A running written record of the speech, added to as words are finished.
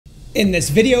In this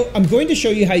video, I'm going to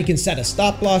show you how you can set a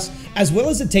stop loss as well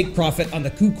as a take profit on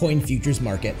the Kucoin Futures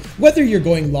market, whether you're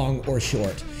going long or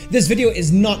short. This video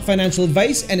is not financial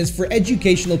advice and is for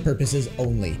educational purposes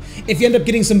only. If you end up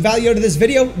getting some value out of this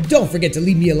video, don't forget to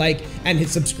leave me a like and hit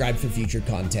subscribe for future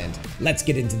content. Let's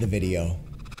get into the video.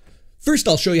 First,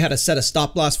 I'll show you how to set a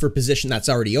stop loss for a position that's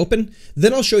already open.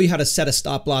 Then I'll show you how to set a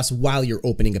stop loss while you're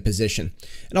opening a position.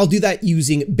 And I'll do that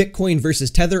using Bitcoin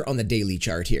versus Tether on the daily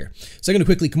chart here. So I'm going to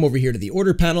quickly come over here to the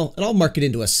order panel and I'll mark it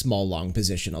into a small long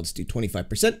position. I'll just do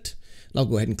 25%. And I'll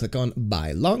go ahead and click on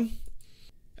buy long.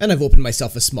 And I've opened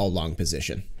myself a small long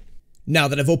position. Now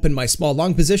that I've opened my small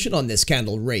long position on this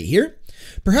candle right here,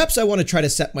 perhaps I want to try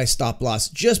to set my stop loss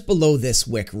just below this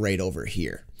wick right over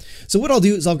here. So what I'll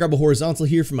do is I'll grab a horizontal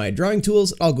here from my drawing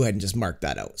tools. I'll go ahead and just mark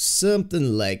that out,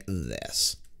 something like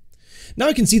this. Now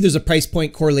I can see there's a price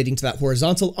point correlating to that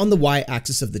horizontal on the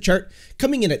y-axis of the chart,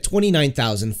 coming in at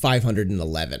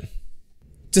 29,511.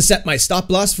 To set my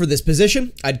stop loss for this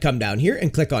position, I'd come down here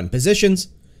and click on positions.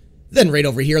 Then right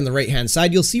over here on the right-hand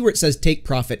side, you'll see where it says take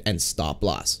profit and stop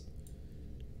loss.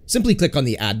 Simply click on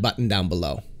the add button down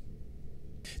below.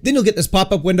 Then you'll get this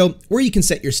pop-up window where you can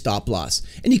set your stop loss,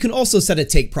 and you can also set a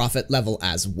take profit level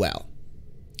as well.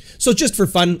 So just for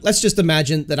fun, let's just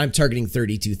imagine that I'm targeting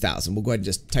 32,000. We'll go ahead and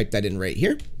just type that in right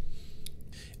here.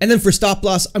 And then for stop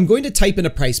loss, I'm going to type in a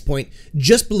price point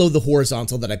just below the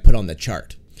horizontal that I put on the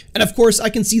chart. And of course, I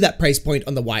can see that price point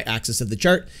on the y-axis of the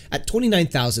chart at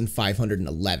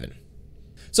 29,511.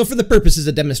 So for the purposes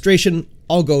of demonstration,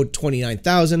 I'll go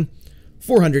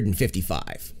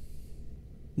 29,455.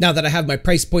 Now that I have my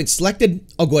price point selected,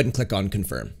 I'll go ahead and click on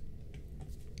confirm.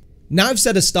 Now I've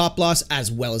set a stop loss as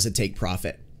well as a take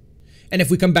profit. And if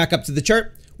we come back up to the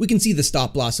chart, we can see the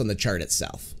stop loss on the chart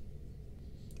itself.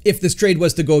 If this trade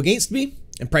was to go against me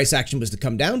and price action was to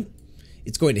come down,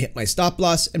 it's going to hit my stop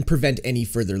loss and prevent any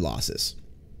further losses.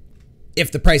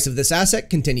 If the price of this asset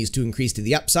continues to increase to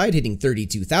the upside, hitting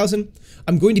 32,000,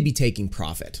 I'm going to be taking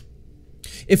profit.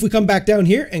 If we come back down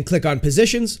here and click on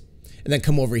positions, and then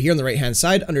come over here on the right hand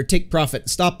side under take profit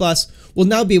and stop loss, we'll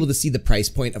now be able to see the price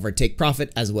point of our take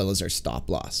profit as well as our stop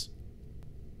loss.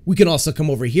 We can also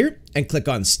come over here and click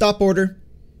on stop order,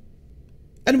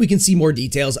 and we can see more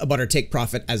details about our take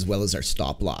profit as well as our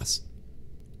stop loss.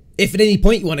 If at any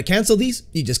point you want to cancel these,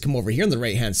 you just come over here on the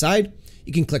right hand side.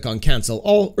 You can click on cancel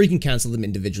all, or you can cancel them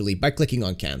individually by clicking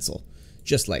on cancel,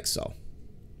 just like so.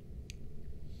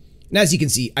 And as you can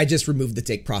see, I just removed the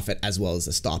take profit as well as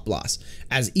the stop loss.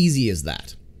 As easy as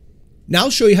that. Now I'll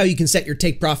show you how you can set your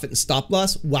take profit and stop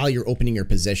loss while you're opening your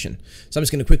position. So I'm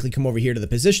just going to quickly come over here to the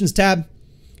positions tab,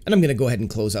 and I'm going to go ahead and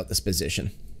close out this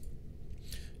position.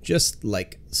 Just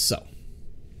like so.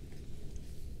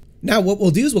 Now what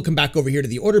we'll do is we'll come back over here to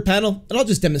the order panel, and I'll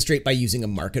just demonstrate by using a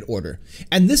market order.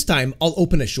 And this time I'll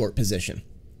open a short position.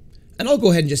 And I'll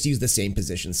go ahead and just use the same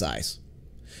position size.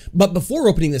 But before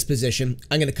opening this position,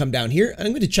 I'm going to come down here and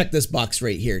I'm going to check this box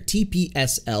right here,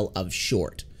 TPSL of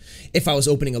short. If I was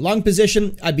opening a long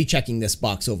position, I'd be checking this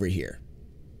box over here.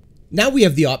 Now we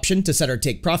have the option to set our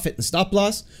take profit and stop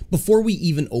loss before we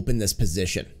even open this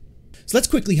position. So let's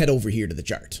quickly head over here to the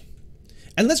chart.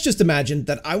 And let's just imagine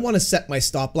that I want to set my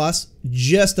stop loss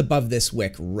just above this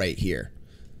wick right here.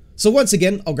 So once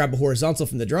again, I'll grab a horizontal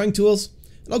from the drawing tools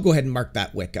and I'll go ahead and mark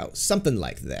that wick out, something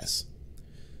like this.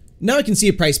 Now I can see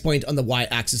a price point on the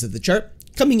y-axis of the chart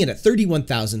coming in at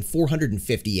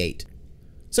 31,458.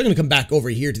 So I'm going to come back over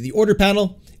here to the order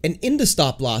panel, and into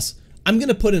stop loss, I'm going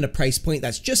to put in a price point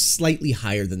that's just slightly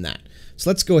higher than that. So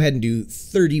let's go ahead and do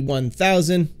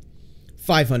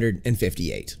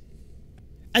 31,558.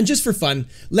 And just for fun,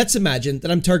 let's imagine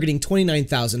that I'm targeting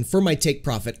 29,000 for my take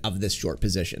profit of this short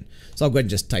position. So I'll go ahead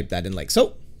and just type that in like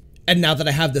so. And now that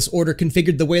I have this order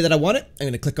configured the way that I want it, I'm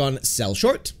going to click on sell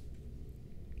short.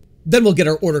 Then we'll get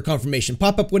our order confirmation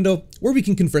pop-up window where we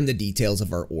can confirm the details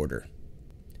of our order.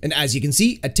 And as you can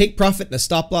see, a take profit and a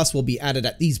stop loss will be added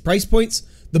at these price points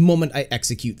the moment I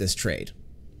execute this trade.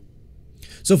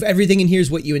 So if everything in here is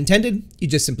what you intended, you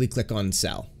just simply click on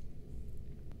sell.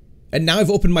 And now I've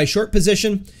opened my short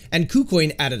position, and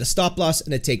Kucoin added a stop loss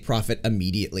and a take profit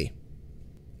immediately.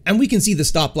 And we can see the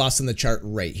stop loss on the chart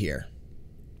right here.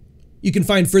 You can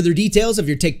find further details of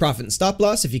your take profit and stop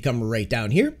loss if you come right down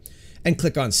here and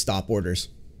click on stop orders.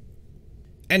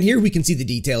 And here we can see the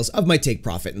details of my take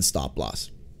profit and stop loss.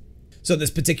 So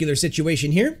this particular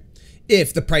situation here,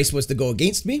 if the price was to go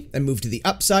against me and move to the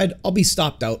upside, I'll be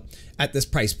stopped out at this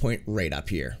price point right up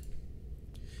here.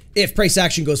 If price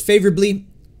action goes favorably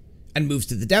and moves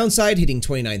to the downside, hitting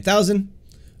 29,000,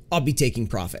 I'll be taking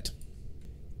profit.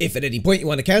 If at any point you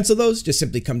want to cancel those, just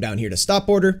simply come down here to stop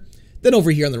order, Then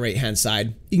over here on the right hand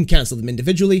side, you can cancel them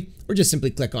individually or just simply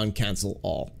click on cancel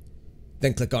all.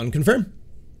 Then click on confirm.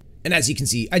 And as you can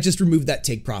see, I just removed that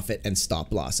take profit and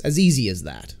stop loss, as easy as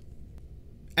that.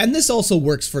 And this also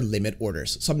works for limit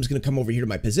orders. So I'm just going to come over here to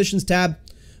my positions tab.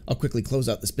 I'll quickly close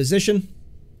out this position,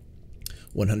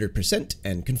 100%,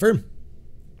 and confirm.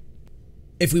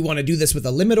 If we want to do this with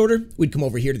a limit order, we'd come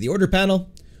over here to the order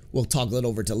panel. We'll toggle it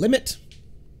over to limit.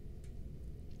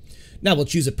 Now we'll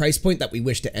choose a price point that we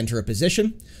wish to enter a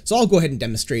position. So I'll go ahead and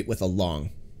demonstrate with a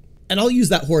long. And I'll use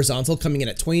that horizontal coming in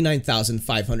at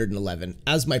 29,511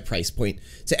 as my price point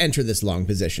to enter this long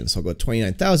position. So I'll go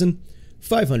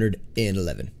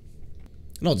 29,511.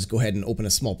 And I'll just go ahead and open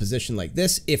a small position like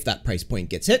this if that price point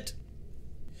gets hit.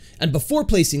 And before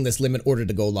placing this limit order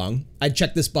to go long, I'd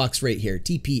check this box right here,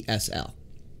 TPSL.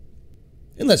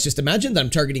 And let's just imagine that I'm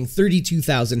targeting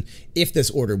 32,000 if this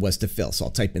order was to fill. So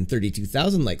I'll type in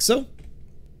 32,000 like so.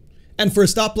 And for a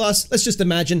stop loss, let's just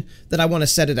imagine that I want to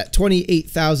set it at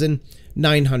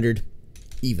 28,900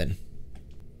 even.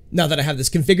 Now that I have this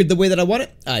configured the way that I want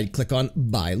it, I'd click on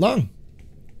buy long.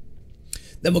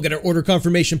 Then we'll get our order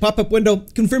confirmation pop-up window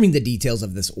confirming the details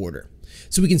of this order.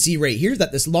 So we can see right here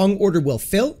that this long order will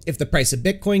fill if the price of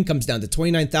Bitcoin comes down to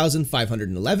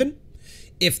 29,511.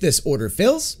 If this order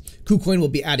fills, Kucoin will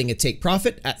be adding a take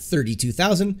profit at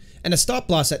 32,000 and a stop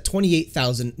loss at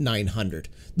 28,900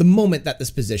 the moment that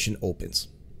this position opens.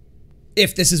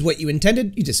 If this is what you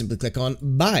intended, you just simply click on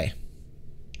buy.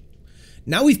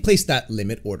 Now we've placed that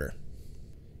limit order.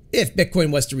 If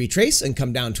Bitcoin was to retrace and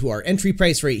come down to our entry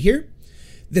price right here,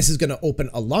 this is going to open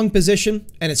a long position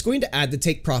and it's going to add the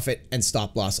take profit and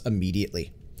stop loss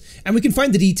immediately. And we can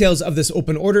find the details of this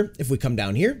open order if we come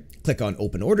down here, click on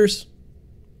open orders.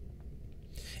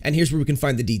 And here's where we can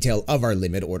find the detail of our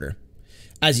limit order.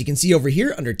 As you can see over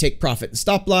here under take profit and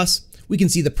stop loss, we can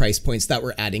see the price points that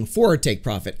we're adding for our take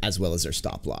profit as well as our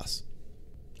stop loss.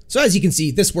 So as you can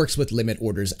see, this works with limit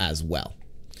orders as well.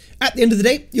 At the end of the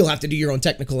day, you'll have to do your own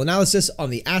technical analysis on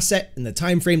the asset and the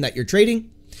time frame that you're trading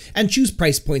and choose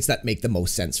price points that make the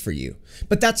most sense for you.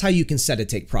 But that's how you can set a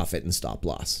take profit and stop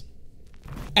loss.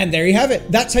 And there you have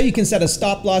it. That's how you can set a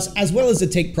stop loss as well as a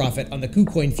take profit on the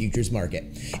Kucoin Futures market.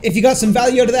 If you got some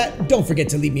value out of that, don't forget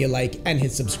to leave me a like and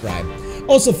hit subscribe.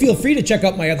 Also, feel free to check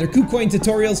out my other Kucoin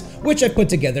tutorials, which I put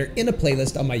together in a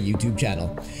playlist on my YouTube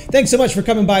channel. Thanks so much for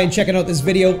coming by and checking out this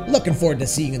video. Looking forward to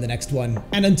seeing you in the next one.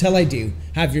 And until I do,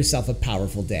 have yourself a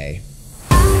powerful day.